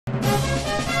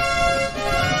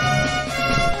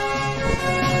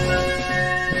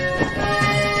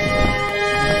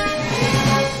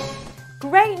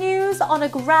on a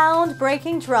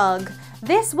groundbreaking drug.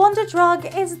 This wonder drug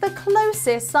is the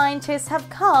closest scientists have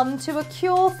come to a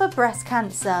cure for breast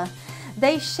cancer.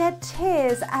 They shed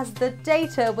tears as the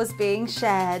data was being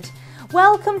shared.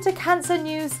 Welcome to Cancer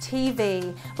News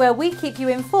TV, where we keep you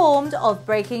informed of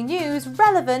breaking news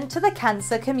relevant to the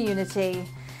cancer community.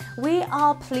 We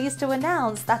are pleased to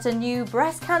announce that a new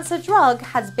breast cancer drug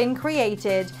has been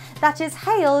created that is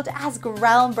hailed as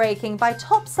groundbreaking by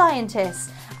top scientists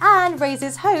and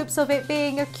raises hopes of it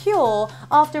being a cure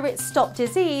after it stopped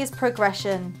disease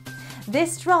progression.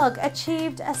 This drug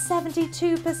achieved a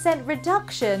 72%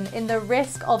 reduction in the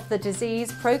risk of the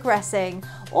disease progressing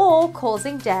or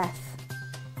causing death.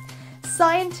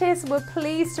 Scientists were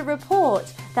pleased to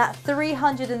report that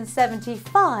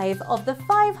 375 of the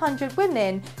 500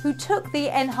 women who took the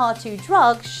Enhertu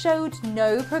drug showed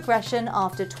no progression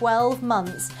after 12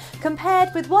 months,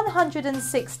 compared with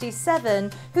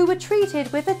 167 who were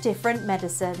treated with a different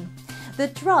medicine. The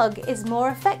drug is more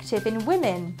effective in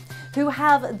women who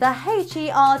have the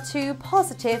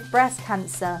HER2-positive breast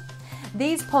cancer.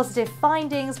 These positive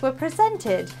findings were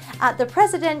presented at the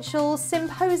Presidential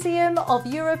Symposium of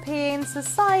European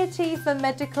Society for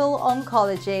Medical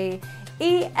Oncology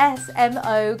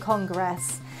 (ESMO)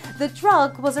 Congress. The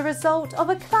drug was a result of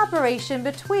a collaboration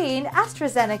between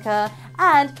AstraZeneca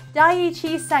and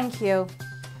Daiichi Sankyo.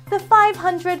 The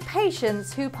 500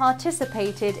 patients who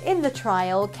participated in the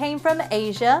trial came from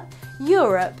Asia,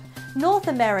 Europe, North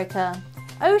America,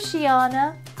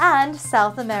 Oceania, and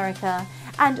South America,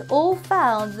 and all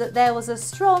found that there was a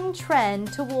strong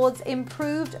trend towards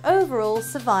improved overall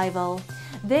survival.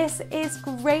 This is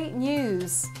great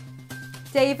news.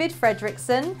 David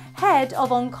Fredrickson, head of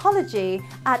oncology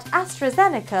at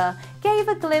AstraZeneca, gave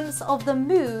a glimpse of the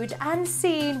mood and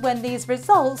scene when these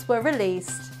results were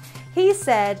released. He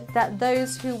said that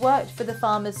those who worked for the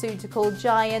pharmaceutical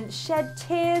giant shed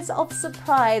tears of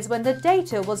surprise when the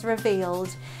data was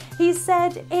revealed. He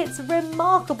said it's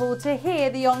remarkable to hear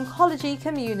the oncology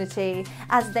community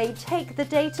as they take the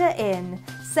data in,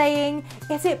 saying,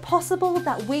 "Is it possible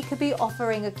that we could be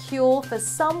offering a cure for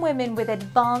some women with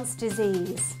advanced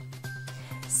disease?"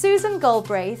 Susan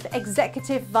Galbraith,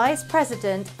 Executive Vice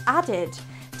President, added,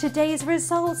 "Today's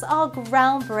results are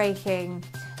groundbreaking.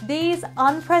 These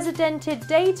unprecedented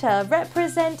data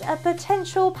represent a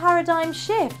potential paradigm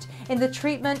shift in the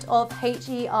treatment of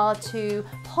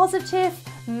HER2-positive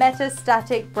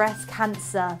metastatic breast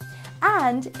cancer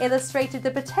and illustrated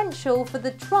the potential for the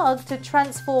drug to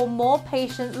transform more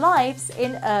patient lives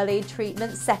in early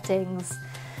treatment settings."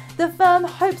 The firm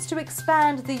hopes to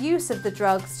expand the use of the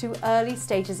drugs to early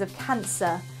stages of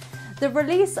cancer. The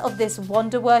release of this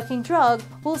wonder-working drug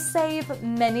will save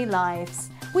many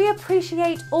lives. We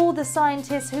appreciate all the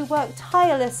scientists who work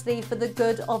tirelessly for the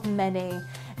good of many.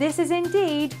 This is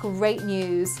indeed great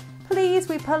news. Please,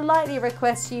 we politely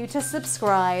request you to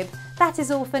subscribe. That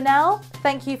is all for now.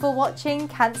 Thank you for watching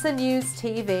Cancer News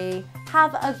TV.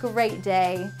 Have a great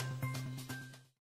day.